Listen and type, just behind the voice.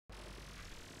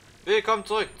Willkommen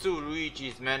zurück zu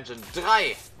Luigi's Mansion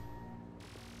 3.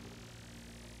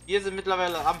 Wir sind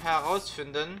mittlerweile am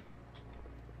herausfinden,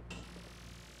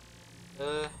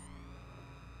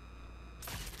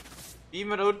 wie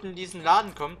man da unten in diesen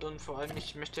Laden kommt, und vor allem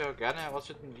ich möchte ja gerne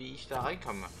herausfinden, wie ich da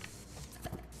reinkomme.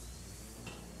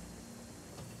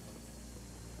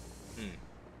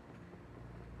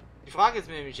 Die Frage ist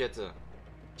mir nämlich jetzt,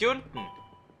 hier unten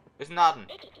ist ein Laden,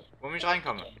 wo ich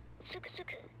reinkomme.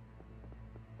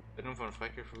 Nun von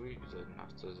Frecke Luigi,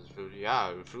 das ist für, ja,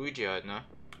 Luigi halt, ne?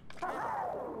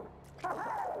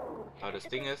 Aber das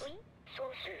Ding ist,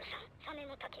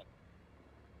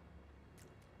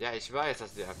 ja, ich weiß,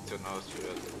 dass die Aktion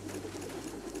ausführt.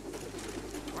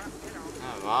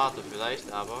 Na, warte,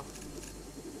 vielleicht aber.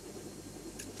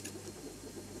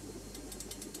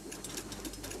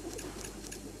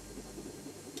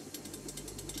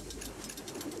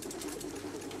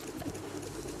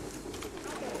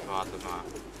 Warte mal.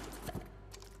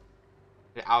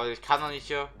 Ja, aber ich kann doch nicht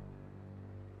hier.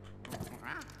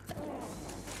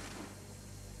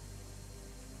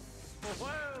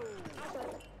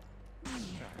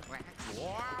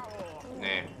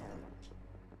 Nee.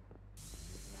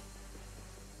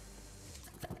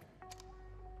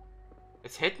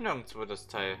 Es hält nirgendwo das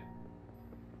Teil.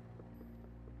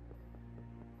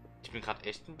 Ich bin gerade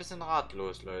echt ein bisschen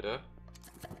ratlos, Leute.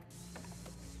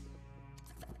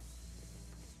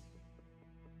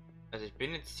 Also ich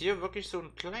bin jetzt hier wirklich so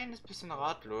ein kleines bisschen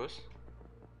ratlos.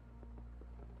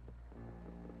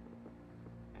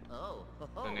 Oh,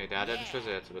 nee, der hat ja den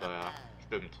Schlüssel jetzt wieder, ja.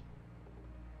 Stimmt.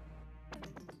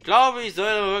 Ich glaube, ich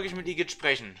sollte aber wirklich mit Igitt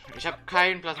sprechen. Ich habe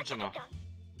keinen blassen Schimmer.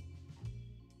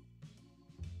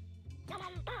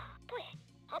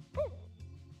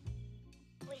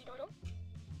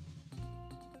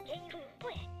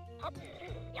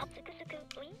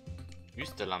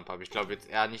 Düsterlampe, aber ich glaube jetzt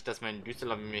eher nicht, dass meine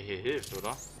Düsterlampe mir hier hilft,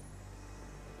 oder?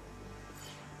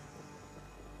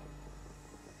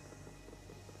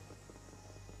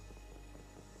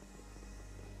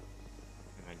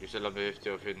 Meine Düsterlampe hilft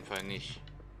dir auf jeden Fall nicht.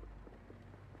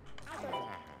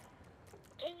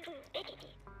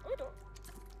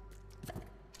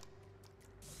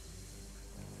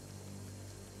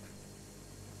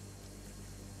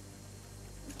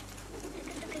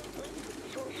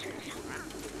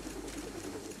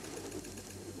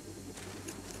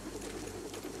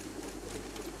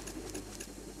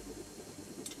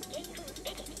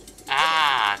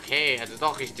 Ah, okay, also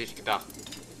doch richtig gedacht.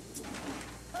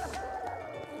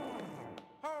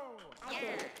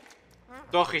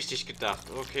 Doch richtig gedacht,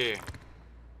 okay.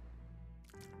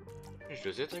 Den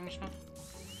Schlüssel jetzt eigentlich noch?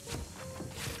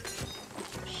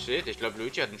 Shit, ich glaube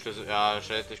Luigi hat einen Schlüssel. Ja,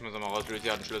 shit, ich muss mal raus. Luigi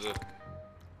hat einen Schlüssel.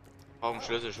 Brauche einen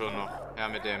Schlüssel schon noch. Ja,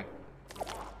 mit dem.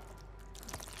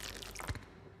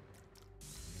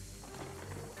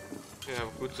 Ja,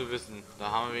 gut zu wissen. Da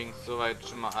haben wir wenigstens soweit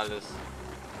schon mal alles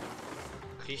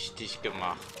richtig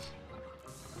gemacht.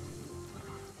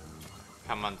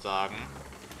 Kann man sagen.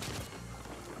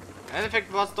 Im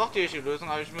Endeffekt war es doch die richtige Lösung,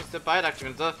 aber ich musste beide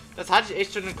aktivieren. Das hatte ich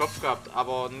echt schon im Kopf gehabt,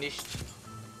 aber nicht,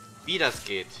 wie das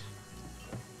geht.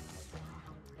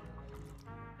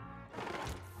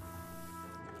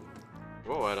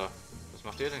 Wow, Alter. Was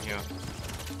macht ihr denn hier?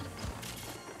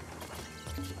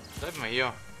 Bleib mal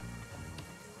hier.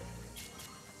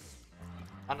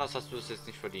 Anders hast du es jetzt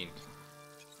nicht verdient.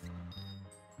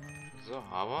 So,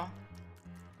 aber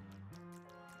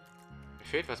mir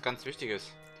fehlt was ganz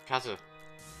Wichtiges. Die Kasse.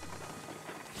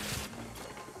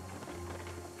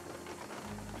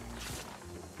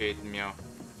 Fehlt mir.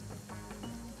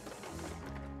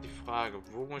 Die Frage,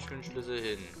 wo muss ich mit dem Schlüssel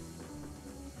hin?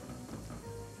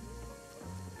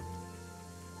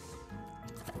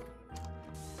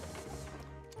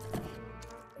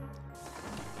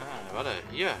 Ah, warte,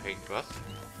 hier hängt was.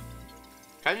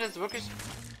 Kann ich das wirklich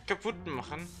kaputt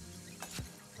machen?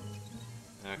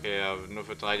 Okay, ja, nur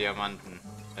für 3 Diamanten.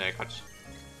 Quatsch.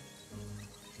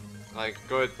 3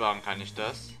 Goldbarren kann ich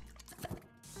das.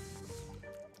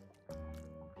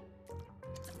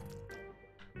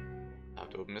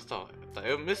 Da oben ist doch.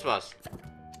 Da oben ist was.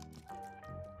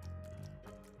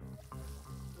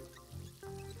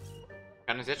 Ich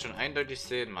kann es jetzt schon eindeutig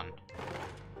sehen, Mann.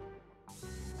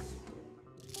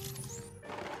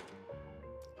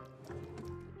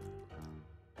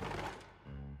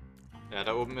 Ja,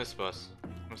 da oben ist was.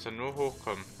 Ich muss ja nur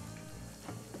hochkommen.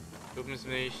 Da oben ist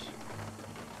nicht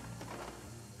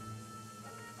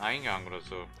Eingang oder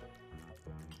so.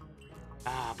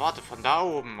 Ah, warte, von da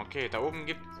oben. Okay, da oben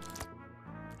gibt...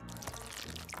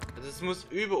 Also es muss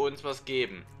über uns was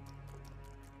geben,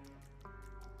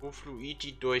 wo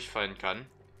Luigi durchfallen kann.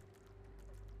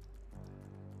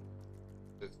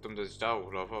 Das ist dumm, dass ich da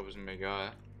hochlaufe, aber ist mir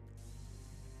egal.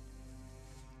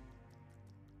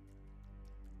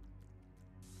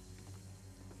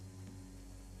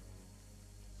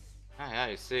 Ah ja,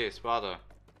 ich sehe es, warte.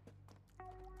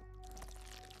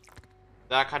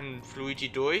 Da kann Luigi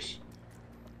durch.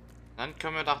 Dann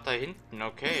können wir doch da hinten,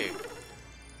 okay.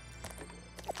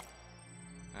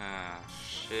 Ah,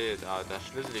 shit, ah, der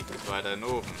Schlüssel liegt jetzt weiter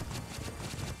oben.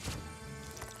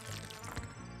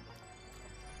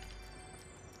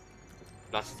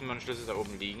 Lass jetzt mal den Schlüssel da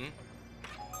oben liegen.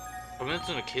 Kommen wir jetzt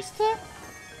so eine Kiste?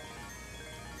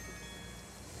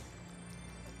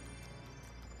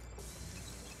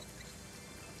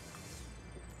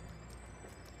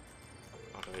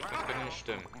 Warte, das kann nicht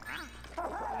stimmen.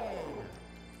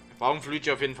 Wir brauchen Luigi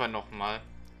auf jeden Fall nochmal.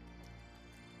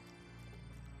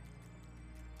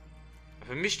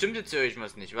 Für mich stimmt jetzt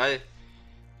irgendwas nicht, weil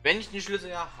wenn ich den Schlüssel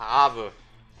ja habe,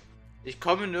 ich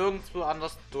komme nirgendwo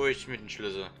anders durch mit dem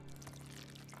Schlüssel.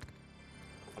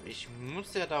 Aber ich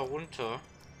muss ja da runter.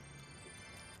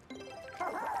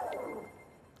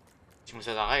 Ich muss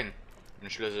ja da rein. Mit dem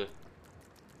Schlüssel.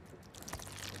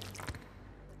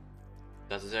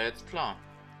 Das ist ja jetzt klar.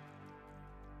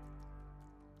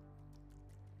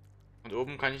 Und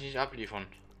oben kann ich nicht abliefern.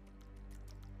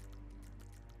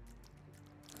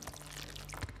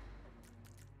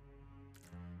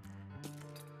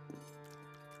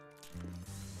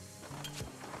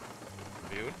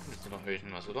 Hier unten ist noch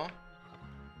irgendwas, oder?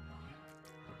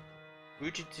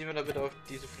 Luigi, ziehen wir da bitte auf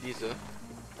diese Fliese.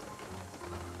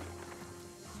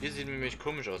 Hier sieht nämlich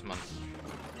komisch aus, Mann.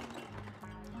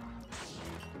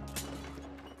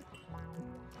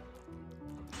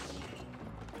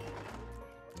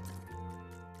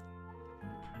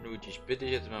 Luigi, ich bitte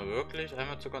dich jetzt mal wirklich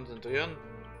einmal zu konzentrieren.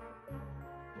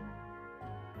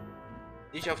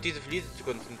 Dich auf diese Fliese zu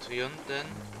konzentrieren, denn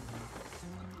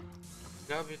ich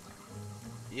glaube,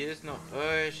 hier ist noch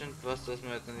irgendwas, das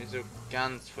wir jetzt noch nicht so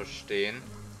ganz verstehen.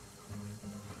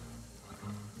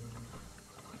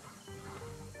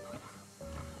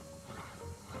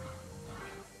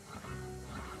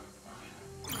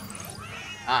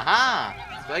 Aha!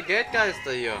 2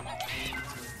 Geldgeister hier.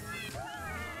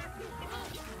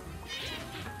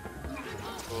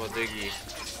 Oh, Diggi.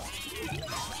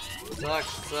 Zack,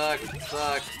 zack,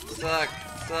 zack, zack,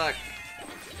 zack.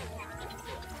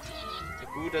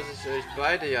 Gut, dass ich euch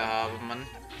beide hier habe, Mann.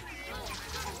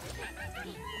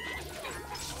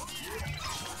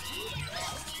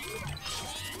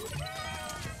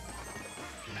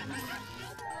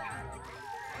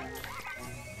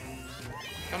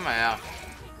 Komm mal her.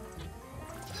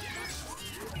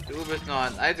 Du bist noch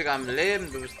ein einziger am Leben,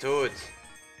 du bist tot.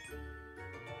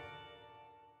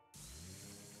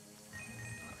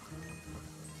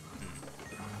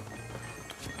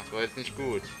 Das war jetzt nicht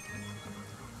gut.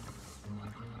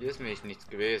 Hier ist nämlich nichts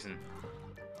gewesen.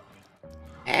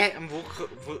 Hä?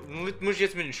 Womit muss ich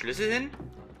jetzt mit dem Schlüssel hin?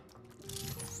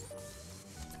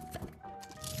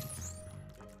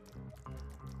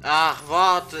 Ach,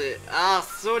 warte. Ach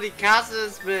so, die Kasse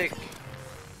ist weg.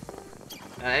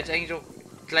 Da hätte ich eigentlich auch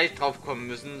gleich drauf kommen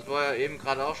müssen. Das war ja eben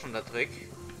gerade auch schon der Trick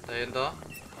dahinter.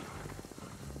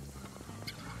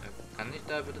 Kann ich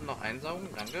da bitte noch einsaugen?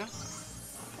 Danke.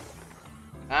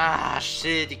 Ah,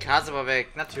 shit, die Kasse war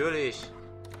weg. Natürlich.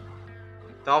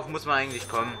 Darauf muss man eigentlich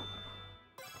kommen.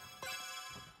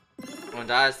 Und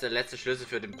da ist der letzte Schlüssel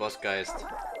für den Bossgeist.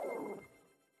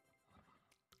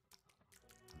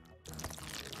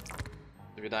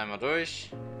 Wieder einmal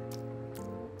durch.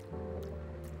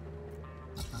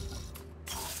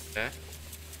 Okay.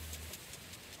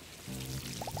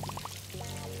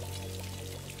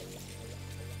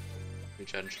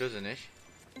 Ich hatte den Schlüssel nicht.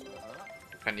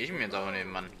 Kann ich mir jetzt auch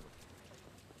nehmen, Mann.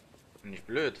 Bin nicht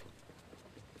blöd.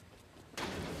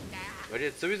 Ich wollte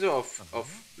jetzt sowieso auf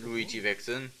Luigi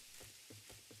wechseln.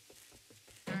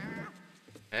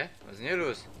 Hä? Was ist denn hier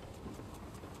los?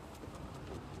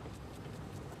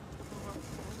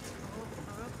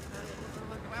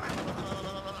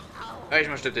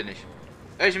 Irgendwann stimmt der nicht.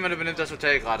 Irgendwann übernimmt das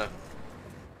Hotel gerade.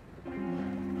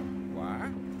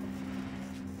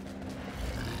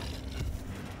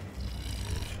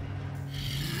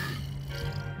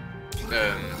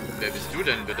 Wer bist du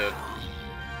denn bitte?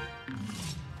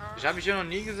 Ich habe mich hier noch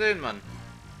nie gesehen, Mann.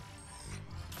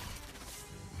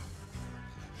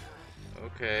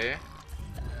 Okay.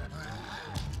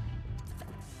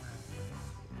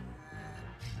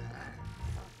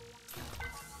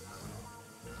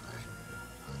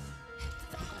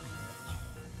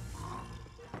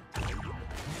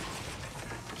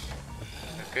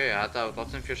 Okay, er hat aber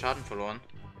trotzdem 4 Schaden verloren.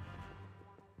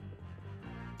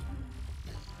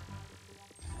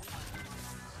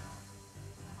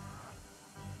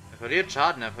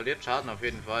 Er verliert Schaden auf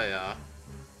jeden Fall, ja.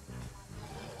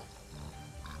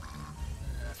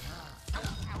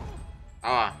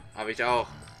 Aua, habe ich auch.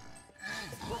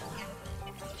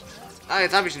 Ah,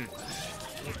 jetzt habe ich ihn.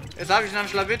 Jetzt habe ich ihn an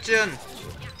Schlawittchen.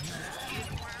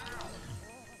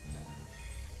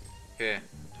 Okay.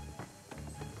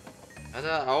 Hat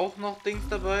er auch noch Dings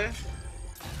dabei?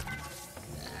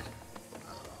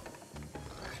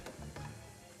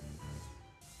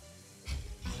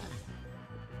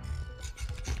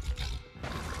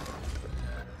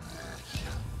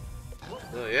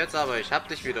 So, jetzt aber, ich hab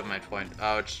dich wieder, mein Freund.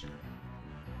 Autsch.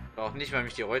 Auch nicht, weil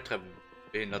mich die Rolltreppe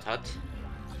behindert hat.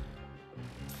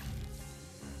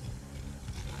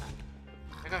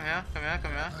 Ja, komm her, komm her,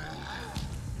 komm her.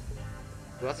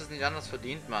 Du hast es nicht anders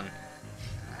verdient, Mann.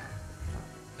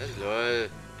 Lol.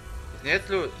 Was ist denn jetzt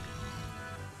los?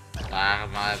 Warte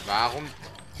mal,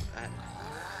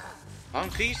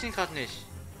 warum kriege ich den gerade nicht?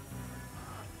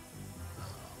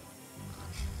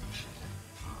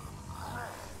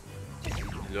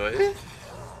 Lol.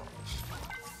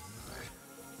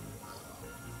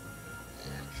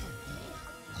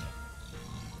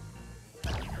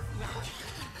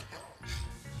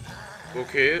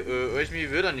 Okay, irgendwie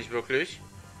will er nicht wirklich.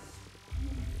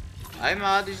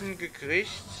 Einmal hatte ich ihn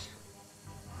gekriegt.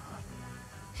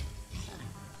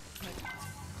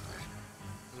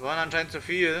 Das waren anscheinend zu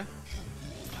viel.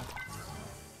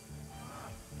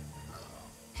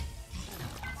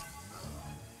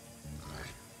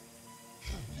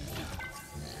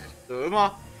 So,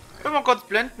 immer kurz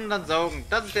blenden, dann saugen.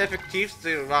 Das ist die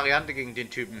effektivste Variante gegen den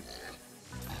Typen.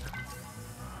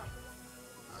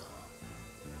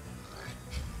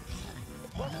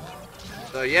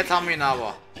 So, jetzt haben wir ihn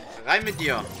aber. Rein mit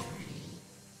dir.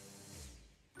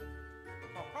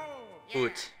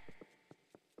 Gut.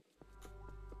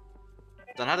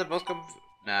 Dann hat der Bosskampf...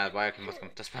 Na, war ja kein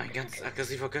Bosskampf. Das war ein ganz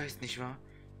aggressiver Geist, nicht wahr?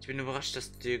 Ich bin überrascht,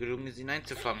 dass dir gelungen ist, ihn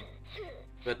einzufangen.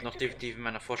 Wird noch definitiv in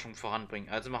meiner Forschung voranbringen.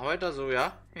 Also mach weiter so,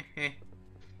 ja?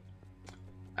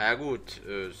 Ja gut,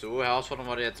 so herausfordern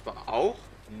wir jetzt auch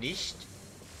nicht.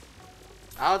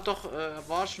 Aber doch,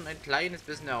 war schon ein kleines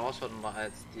bisschen herausfordernder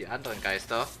als die anderen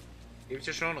Geister. Gebe ich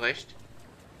dir schon recht.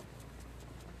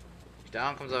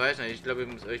 Daran kommt es aber nicht. Ich glaube, ich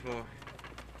muss irgendwo...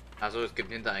 Achso, es gibt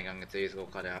einen Hintereingang. Jetzt sehe ich es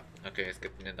auch gerade, ja. Okay, es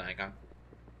gibt einen Hintereingang.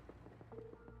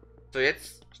 So,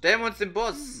 jetzt stellen wir uns den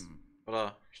Boss.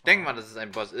 Oder ich denke mal, dass es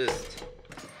ein Boss ist.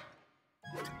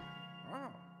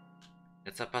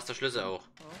 Jetzt passt der Schlüssel auch.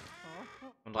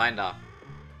 Und rein da.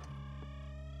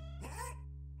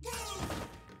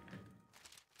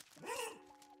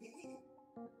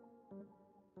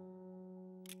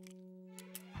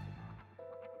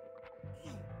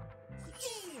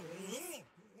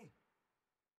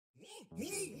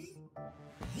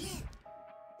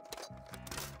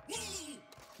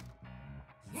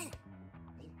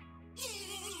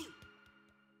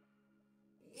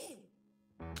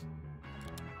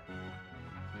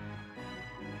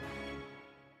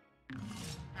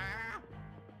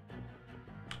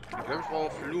 Ich glaube, ich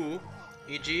brauche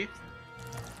Luigi.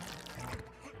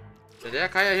 Der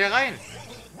kann ja hier rein.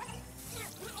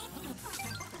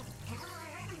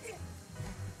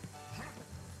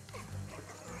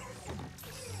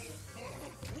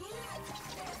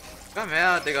 Komm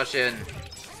her, Diggerchen.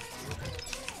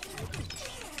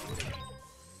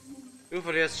 Du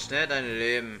verlierst schnell dein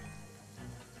Leben.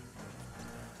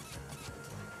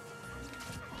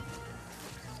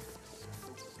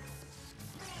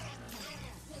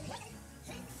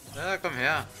 Ja, komm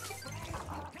her.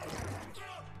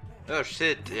 Oh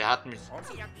shit, er hat mich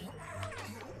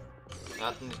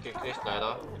gekriegt,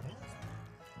 leider.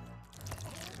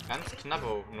 Ganz knapp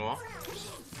nur.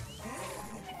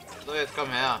 So, jetzt komm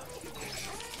her.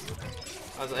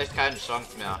 Also echt keine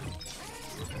Chance mehr.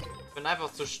 Ich bin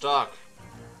einfach zu stark.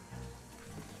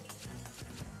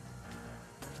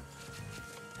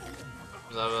 Ich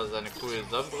muss aber seine coole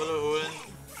Sonnenbrille holen.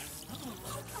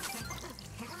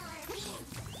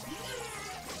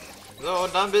 So,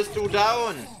 und dann bist du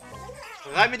down.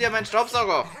 Rein mit dir, mein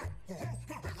Staubsauger.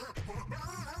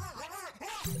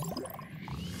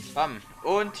 Bam.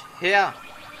 Und her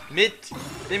mit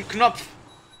dem Knopf.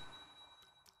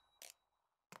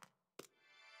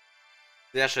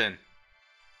 Sehr schön.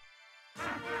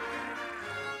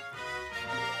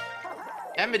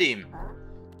 Ja, mit ihm.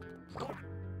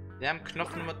 Wir haben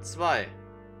Knopf Nummer 2.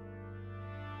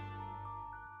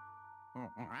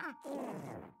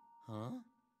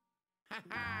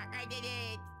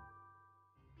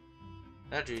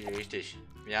 Natürlich richtig.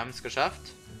 Wir haben es geschafft.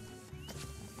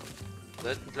 Wir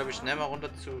sollten, glaube ich, schnell mal runter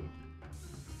zu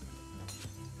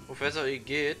Professor I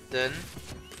geht, denn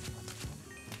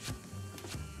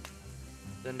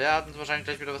Denn der hat uns wahrscheinlich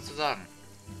gleich wieder was zu sagen.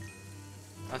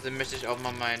 Außerdem möchte ich auch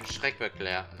mal meinen Schreck weg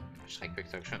leeren. Schreck weg,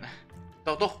 sag ich schon.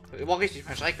 Doch, doch, war richtig,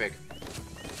 mein Schreck weg.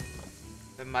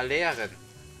 Mal leeren.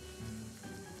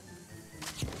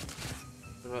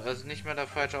 Also nicht mehr der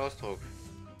falsche Ausdruck.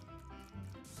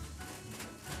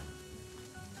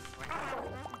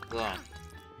 So.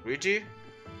 Luigi?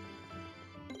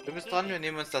 Du bist dran, wir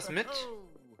nehmen uns das mit.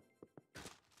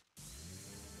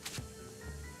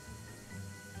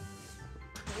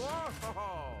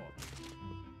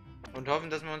 Und hoffen,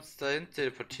 dass wir uns dahin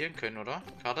teleportieren können, oder?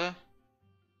 Karte?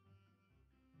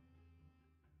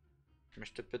 Ich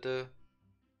möchte bitte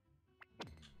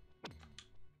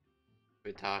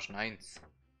Etagen 1.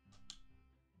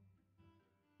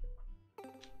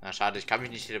 Na schade, ich kann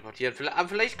mich nicht teleportieren. Aber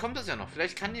vielleicht kommt das ja noch.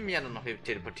 Vielleicht kann die mir ja noch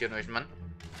teleportieren, euch Mann.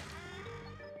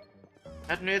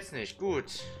 Hatten wir jetzt nicht.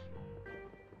 Gut.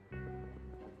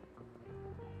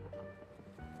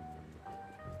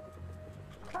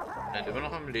 Nein, immer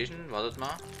noch am Lesen. Wartet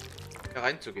mal. Da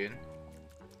reinzugehen.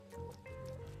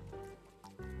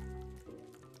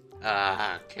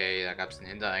 Ah, okay. Da gab es einen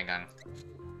Hintereingang.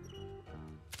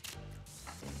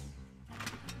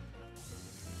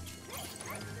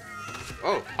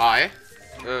 Oh, hi.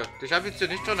 Ich habe jetzt hier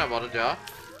nicht schon erwartet, ja.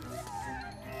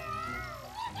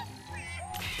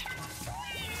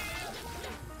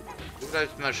 Du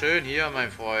bleibst mal schön hier,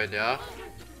 mein Freund, ja.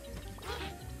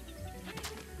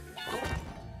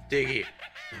 Diggi.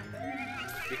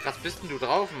 Wie krass bist denn du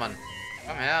drauf, Mann?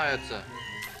 Komm her jetzt.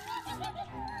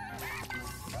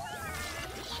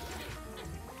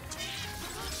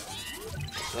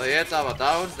 So, jetzt aber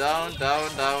down, down,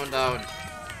 down, down, down.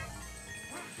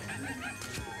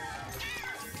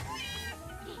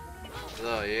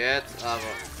 So, jetzt aber.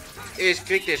 Ich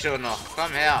krieg dich schon noch.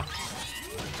 Komm her.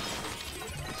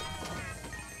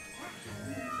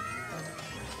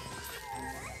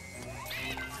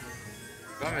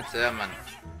 Komm jetzt her, Mann.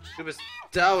 Du bist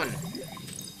down.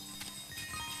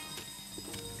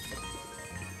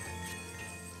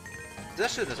 Sehr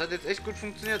schön, das hat jetzt echt gut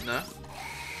funktioniert, ne?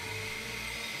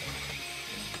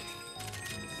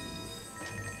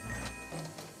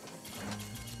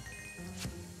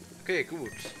 Okay,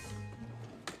 gut.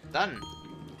 Dann.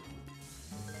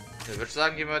 Ich würde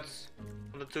sagen, gehen wir jetzt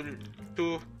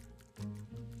zu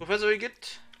Professor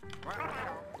Igitt.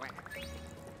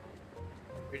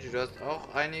 Du hast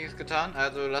auch einiges getan,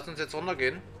 also lass uns jetzt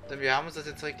runtergehen, denn wir haben uns das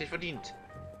jetzt richtig verdient.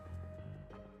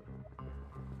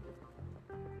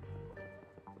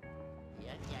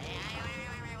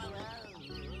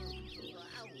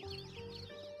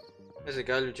 Ist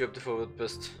egal, Luigi, ob du verwirrt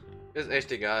bist. Ist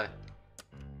echt egal.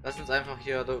 Lass uns einfach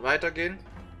hier weitergehen.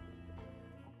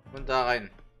 Und da rein.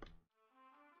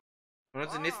 Und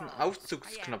uns den nächsten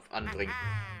Aufzugsknopf anbringen.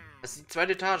 Das ist die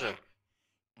zweite Etage.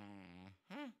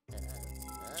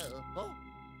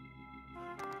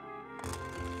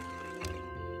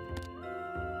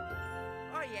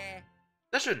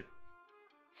 Sehr schön.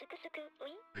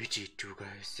 Luigi, du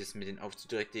gehst jetzt mit den Aufzug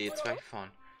direkt die E2 fahren.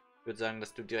 Ich würde sagen,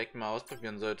 dass du direkt mal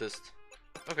ausprobieren solltest.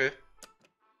 Okay.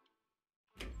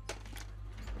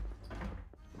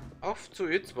 Auf zu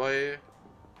E2.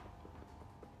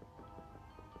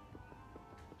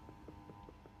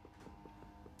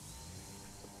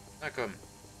 Na komm.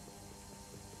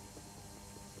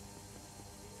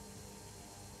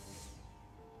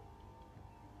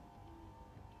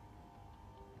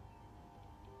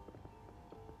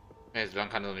 Nee, so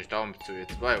lange kann er doch nicht dauern bis zu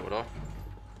E2, oder?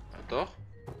 Ja, doch.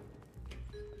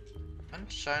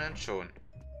 Anscheinend schon.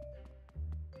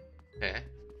 Hä?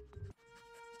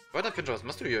 Weiter, Pincher, was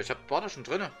machst du hier? Ich hab Border schon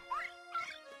drinne.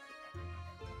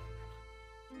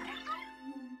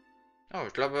 Oh,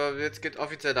 ich glaube, jetzt geht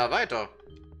offiziell da weiter.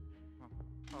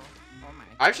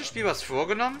 Habe ich das Spiel was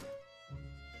vorgenommen?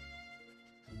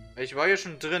 Ich war hier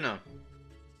schon drinne.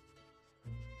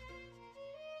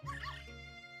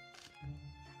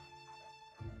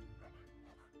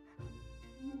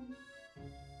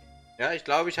 Ja, ich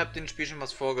glaube, ich habe dem Spiel schon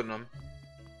was vorgenommen.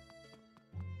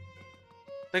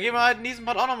 Dann gehen wir halt in diesem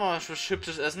Part auch nochmal was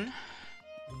Hübsches essen.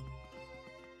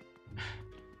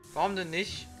 Warum denn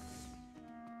nicht?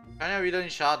 Kann ja wieder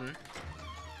nicht schaden.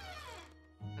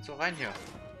 Also rein hier.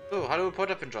 So, hallo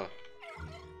Porterpinscher.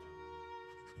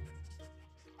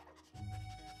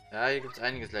 Ja, hier gibt es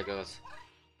einiges Leckeres.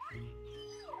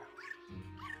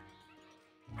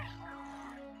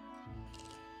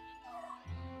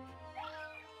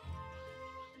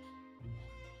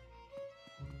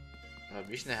 Aber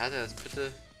wie schnell hat er das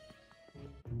bitte?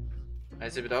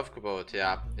 Ist er wieder aufgebaut?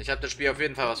 Ja, ich habe das Spiel auf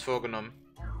jeden Fall was vorgenommen.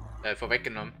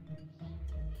 Vorweggenommen.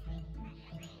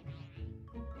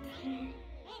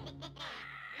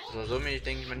 Das war so,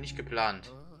 denke ich mal, nicht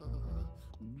geplant.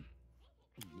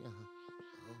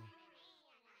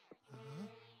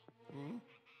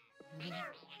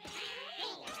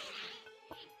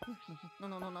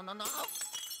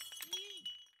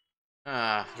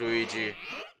 Ah, Luigi.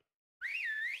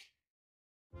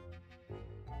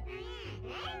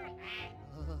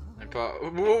 Ein paar...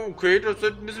 Oh, okay, das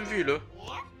sind ein bisschen viele.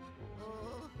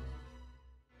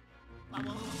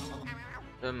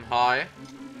 Hi.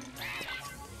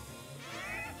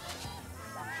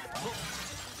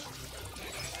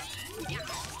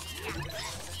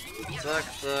 Zack,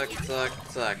 zack, zack,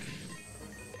 zack.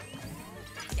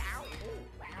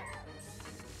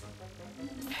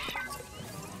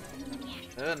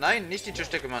 Nein, nicht die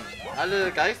Tischdecke, Mann.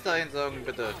 Alle Geister einsaugen,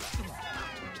 bitte.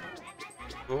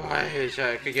 Boah, ich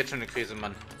krieg jetzt schon eine Krise,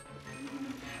 Mann.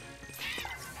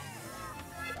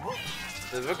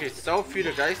 Das sind wirklich so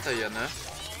viele Geister hier, ne?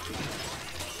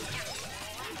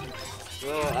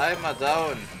 So, einmal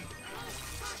down.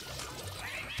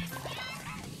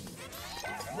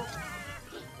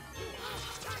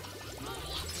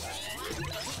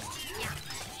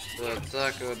 So,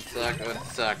 zack und zack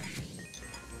und zack.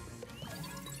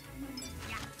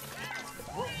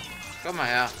 Komm mal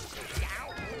her.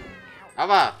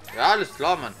 Aber, ja, alles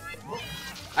klar, Mann.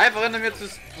 Einfach hinter mir zu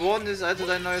spawnen ist also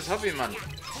dein neues Hobby, Mann.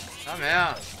 Komm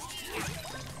her.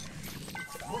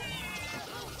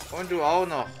 Und du auch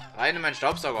noch. Rein in meinen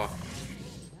Staubsauger.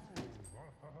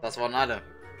 Das waren alle.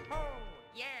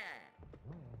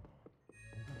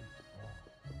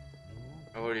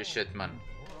 Holy shit, Mann.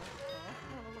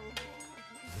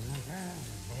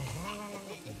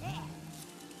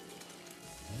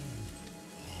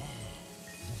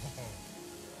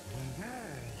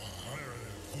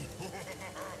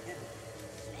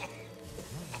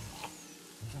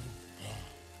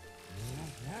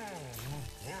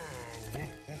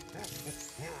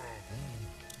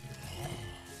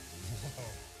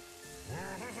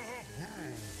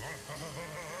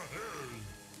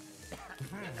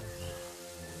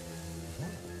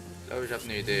 Ich glaube, ich habe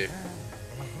eine Idee.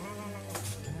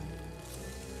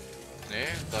 Nee,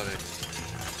 da nicht.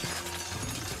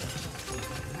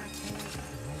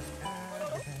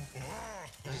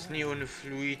 Das ist nie ohne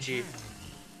Luigi.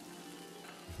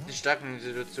 Die starken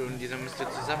Situationen, dieser müsste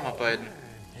zusammenarbeiten.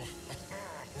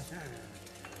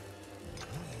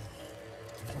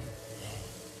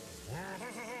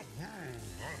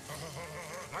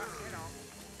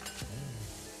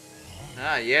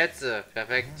 Ah, jetzt.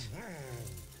 Perfekt.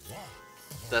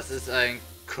 Das ist ein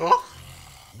Koch?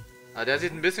 Ah, der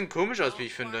sieht ein bisschen komisch aus, wie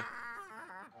ich finde.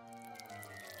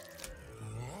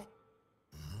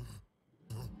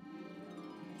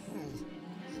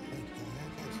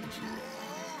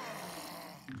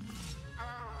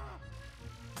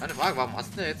 Eine Frage, warum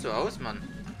hast du denn jetzt so aus, Mann?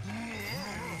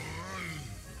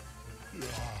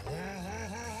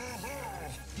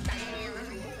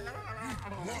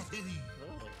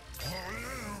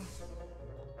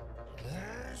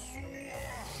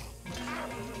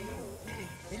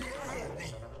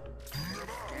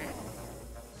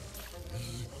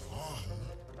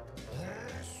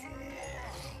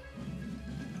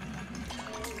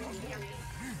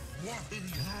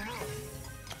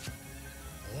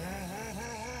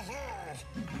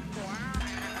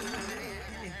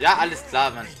 Ja, alles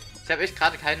klar, Mann. Ich habe echt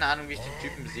gerade keine Ahnung, wie ich die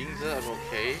Typen besiegen soll, aber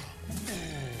okay.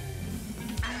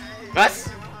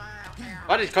 Was?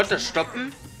 Warte, ich konnte das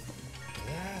stoppen?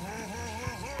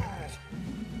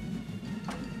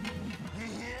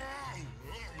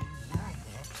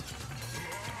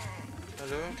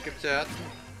 Hallo, gibt's ja Herzen?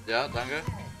 Ja, danke.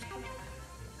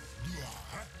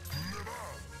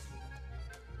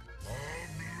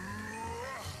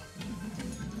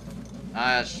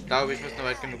 Ah, ich glaube, ich muss noch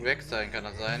weit genug weg sein, kann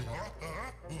das sein?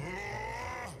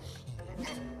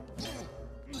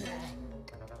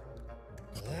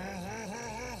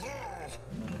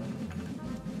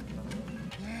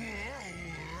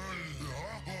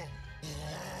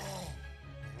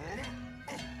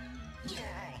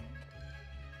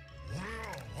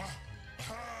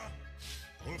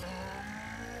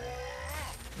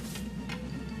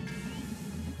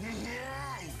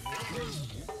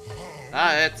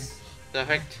 Ah, jetzt.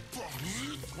 Perfekt.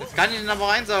 Jetzt kann ich ihn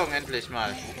aber einsaugen, endlich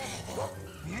mal.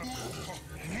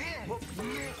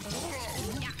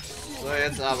 So,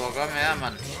 jetzt aber. Komm her,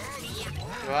 Mann.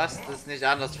 Du hast es nicht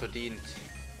anders verdient.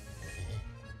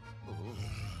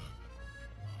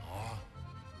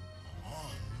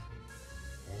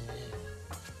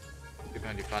 Gib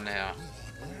mir die Pfanne her.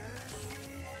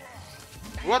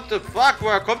 What the fuck?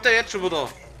 Woher kommt der jetzt schon wieder?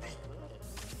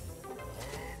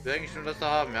 Ich will eigentlich nur das da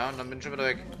haben, ja? Und dann bin ich schon wieder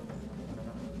weg.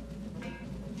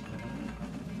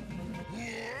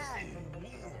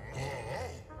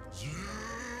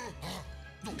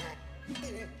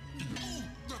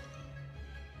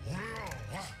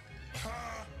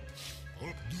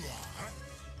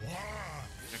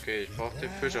 Okay, ich brauche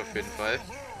den Fisch auf jeden Fall.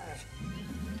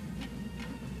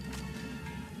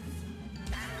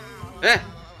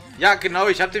 Ja, genau,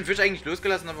 ich habe den Fisch eigentlich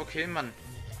losgelassen, aber okay, Mann.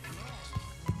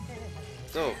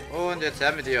 So, und jetzt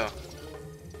her mit dir.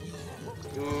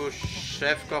 Du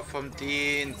Chefkoch vom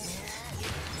Dienst.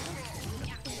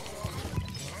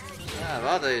 Ja,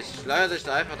 warte, ich schleudere dich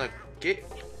da einfach dagegen.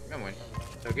 Ja, moin.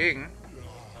 Dagegen.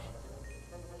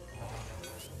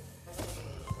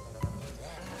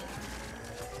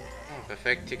 Oh,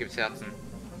 perfekt, hier gibt's Herzen.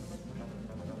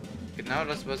 Genau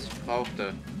das, was ich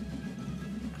brauchte.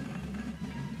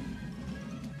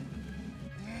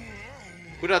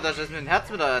 Gut, dass ich das mit dem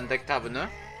Herz wieder entdeckt habe, ne?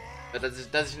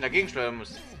 Dass ich ihn dagegen steuern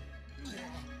muss.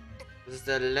 Das ist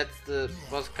der letzte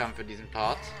Bosskampf für diesen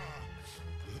Part.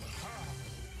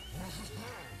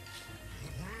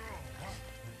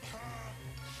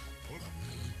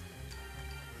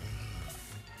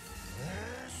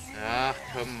 Ach,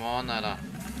 come on, Alter.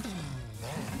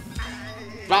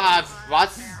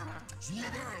 Was?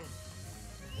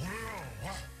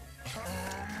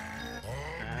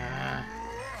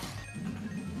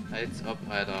 Als ob,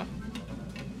 Alter.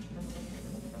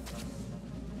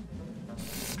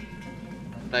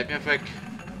 Bleib mir weg.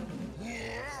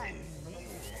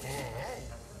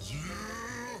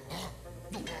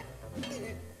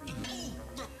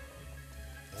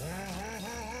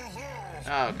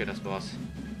 Ah, okay, das war's.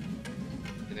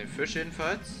 In den Fisch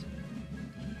jedenfalls.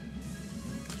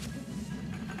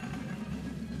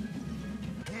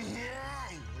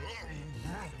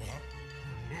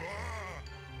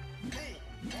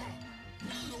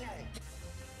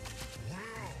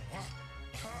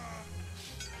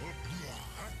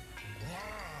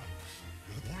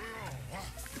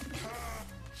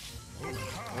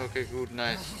 Okay, gut,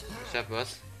 nice. Ich hab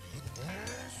was.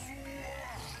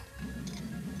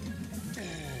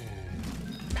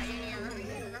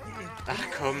 Ach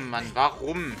komm, Mann,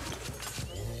 warum?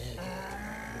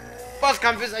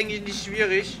 Bosskampf ist eigentlich nicht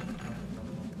schwierig.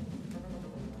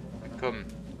 Komm.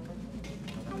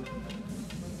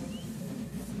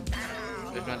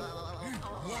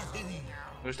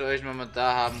 Ich möchte euch mal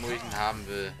da haben, wo ich ihn haben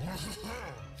will.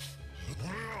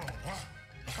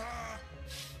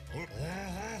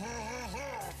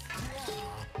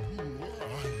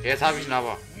 Jetzt habe ich ihn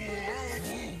aber.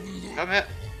 Komm her.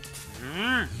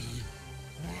 Hm.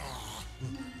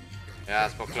 Ja,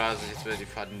 es war klar, dass ich jetzt wieder die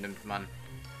Faden nimmt, Mann.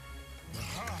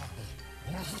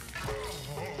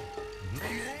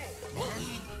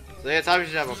 So, jetzt habe ich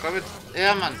dich aber. Komm jetzt.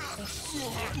 Ja, Mann.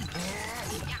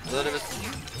 So, du bist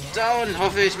down,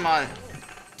 hoffe ich mal.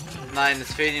 Nein,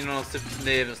 es fehlen hier nur noch 17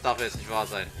 Leben. Das darf jetzt nicht wahr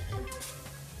sein.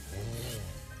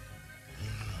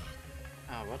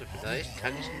 Ah, warte, vielleicht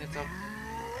kann ich ihn jetzt auch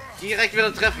direkt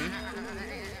wieder treffen.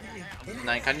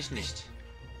 Nein, kann ich nicht.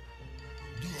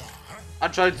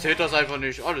 Anscheinend zählt das einfach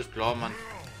nicht. Alles klar, Mann.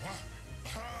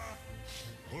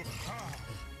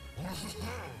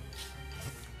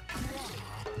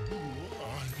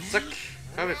 Zack.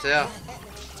 Komm jetzt her.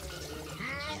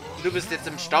 Du bist jetzt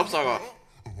im Staubsauger.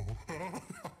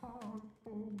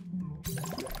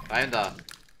 Rein da.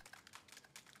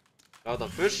 Lauter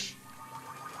Fisch.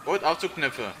 Und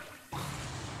Aufzugknöpfe.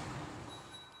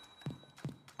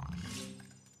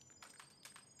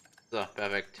 So,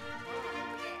 perfekt.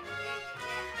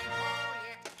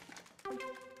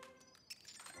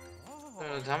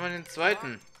 Dann haben wir den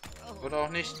zweiten. Oder auch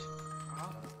nicht.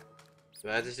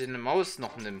 Weil sich den Maus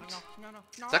noch nimmt.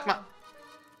 Sag mal.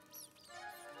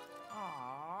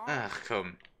 Ach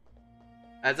komm.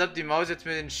 Als ob die Maus jetzt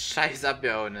mit den Scheiß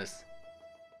abgehauen ist.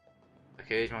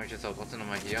 Okay, ich mache mich jetzt auch trotzdem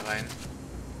nochmal hier rein.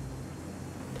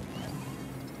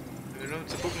 Nur um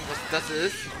zu gucken, was das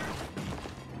ist.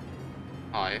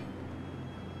 Hi.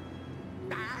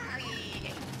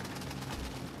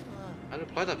 Hallo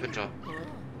Kräuterpinscher.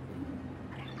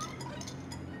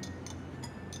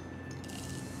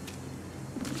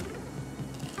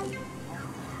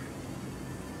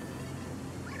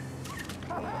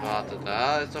 Warte,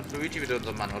 da ist doch Luigi wieder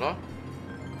unser Mann, oder?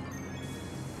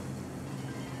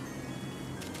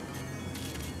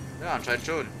 Ja, anscheinend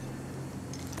schon.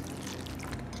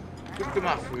 Gut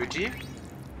gemacht, Luigi.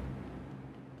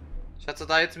 Ich hatte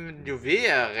da jetzt mit Juwel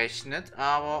errechnet,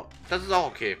 aber das ist auch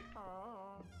okay.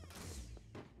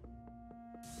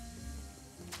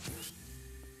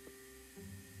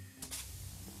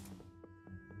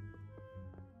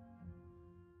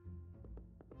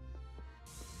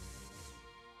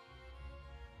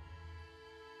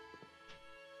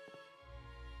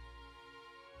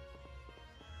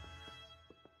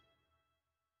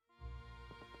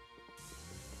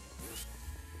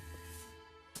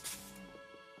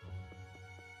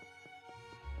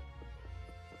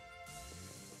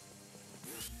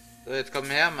 So, jetzt komm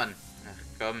her, Mann.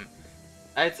 Ach, komm.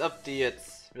 Als ob die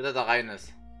jetzt wieder da rein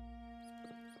ist.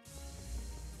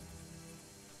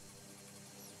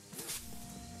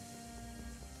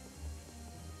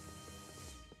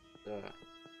 So.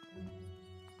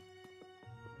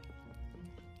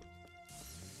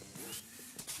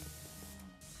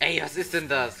 Ey, was ist denn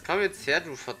das? Komm jetzt her,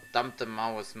 du verdammte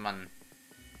Maus, Mann.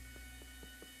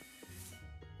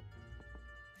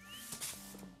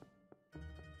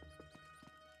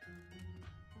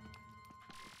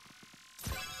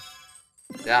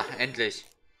 Ja, endlich.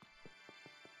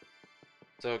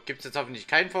 So, gibt's jetzt hoffentlich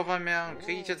keinen Vorfall mehr?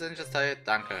 Kriege ich jetzt endlich das Teil?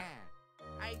 Danke.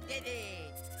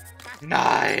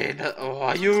 Nein!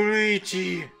 Oh,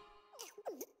 Luigi!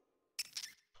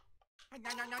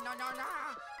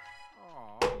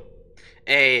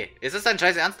 Ey, ist das dein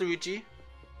scheiß Ernst, Luigi?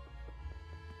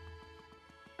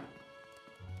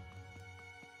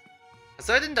 Was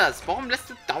soll denn das? Warum lässt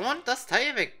du dauernd das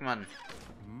Teil weg, Mann?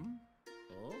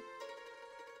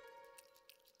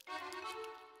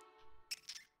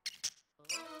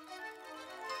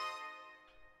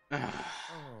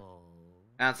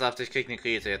 Ernsthaft, ich krieg eine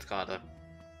Krise jetzt gerade.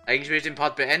 Eigentlich will ich den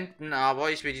Part beenden,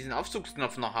 aber ich will diesen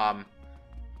Aufzugsknopf noch haben.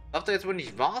 Darf doch jetzt wohl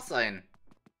nicht wahr sein.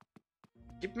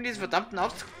 Gib mir diesen verdammten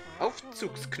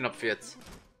Aufzugsknopf jetzt.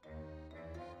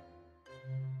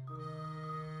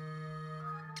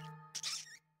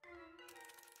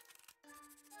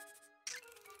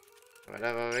 Weil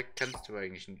aber weg kannst du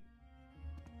eigentlich nicht.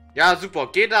 Ja,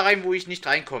 super. Geh da rein, wo ich nicht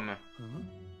reinkomme.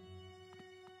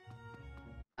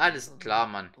 Alles klar,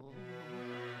 Mann.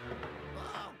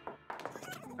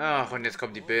 Ach, und jetzt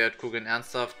kommen die Billardkugeln,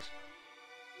 ernsthaft.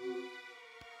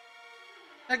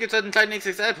 Da gibt es halt einen kleinen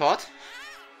XXL-Port.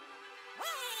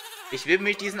 Ich will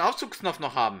mich diesen Aufzugsknopf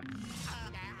noch haben.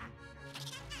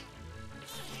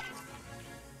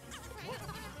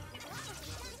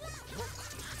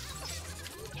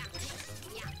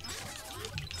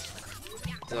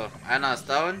 So, einer ist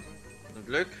down. Zum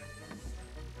Glück.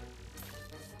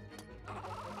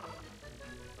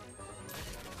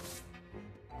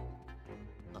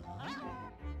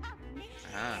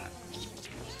 Ah.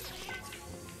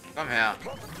 Komm her.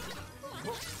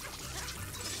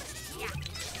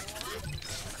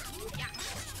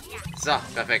 So,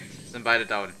 perfekt. Sind beide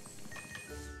down.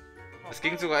 Das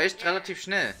ging sogar echt relativ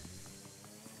schnell.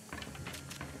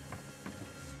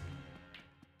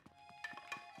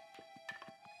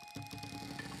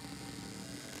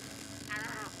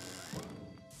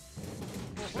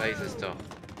 Ich weiß es doch.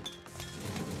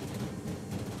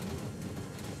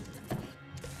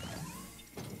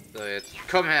 So, jetzt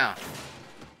komm her.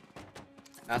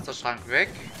 Erster Schrank weg.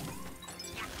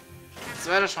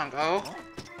 Zweiter Schrank auch.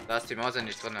 Da ist die Maus ja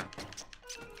nicht drin.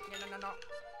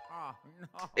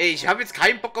 Ey, ich habe jetzt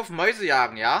keinen Bock auf Mäuse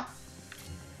jagen, ja?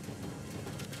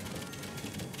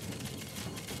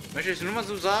 Möchte ich nur mal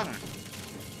so sagen.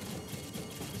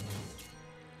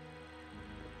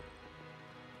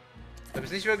 Ich habe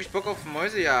jetzt nicht wirklich Bock auf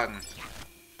Mäuse jagen.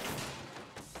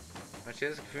 Ich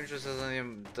hätte das Gefühl,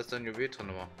 dass da ein Juwel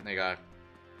drin war. Egal.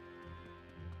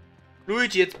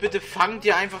 Luigi, jetzt bitte fangt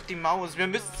ihr einfach die Maus. Wir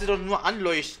müssen sie doch nur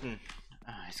anleuchten.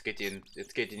 Ah, jetzt geht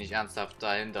die nicht ernsthaft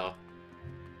dahinter.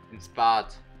 Ins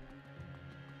Bad.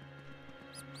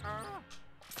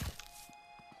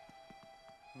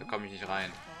 Da komme ich nicht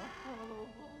rein.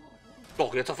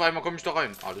 Doch, jetzt auf einmal komme ich da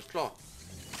rein. Alles klar.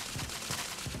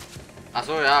 Ach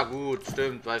so, ja, gut,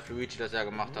 stimmt, weil Luigi das ja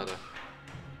gemacht hatte.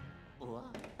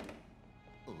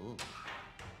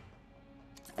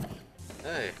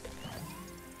 Hey.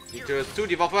 Die Tür ist zu,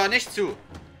 die war vorher nicht zu.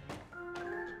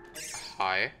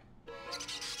 Hi.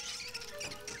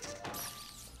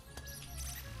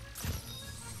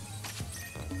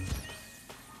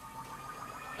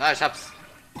 Ah, ich hab's.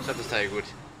 Ich hab das Teil gut.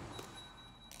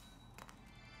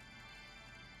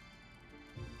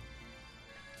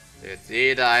 Jetzt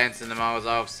jede einzelne Maus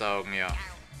aufsaugen, ja.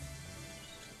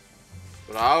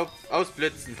 Oder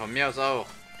ausblitzen, von mir aus auch.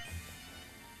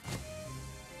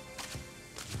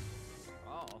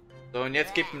 So, und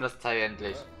jetzt gibt mir das Teil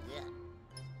endlich.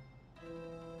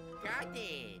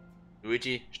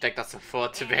 Luigi, steck das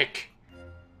sofort weg.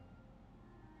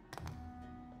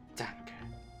 Danke.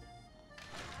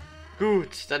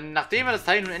 Gut, dann nachdem wir das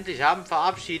Teil nun endlich haben,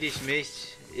 verabschiede ich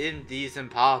mich in diesem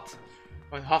Part.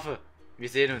 Und hoffe, wir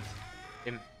sehen uns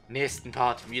im nächsten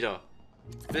Part wieder.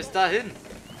 Bis dahin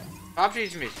verabschiede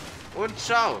ich mich und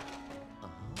ciao.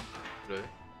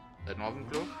 Seid noch auf dem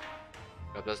Klo?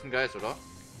 Ich glaube, das ist ein Geist, oder?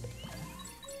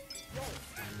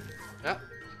 Ja,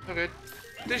 okay.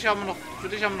 Für dich haben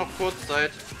wir noch kurz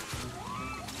Zeit.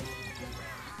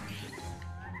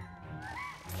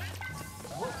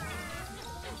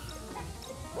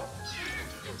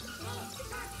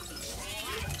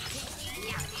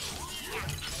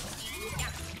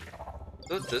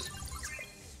 tschüss.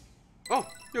 Oh,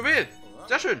 Juwel.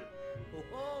 Sehr schön.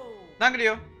 Danke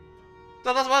dir.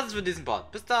 So, das war's für diesen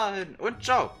Part. Bis dahin und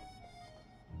ciao.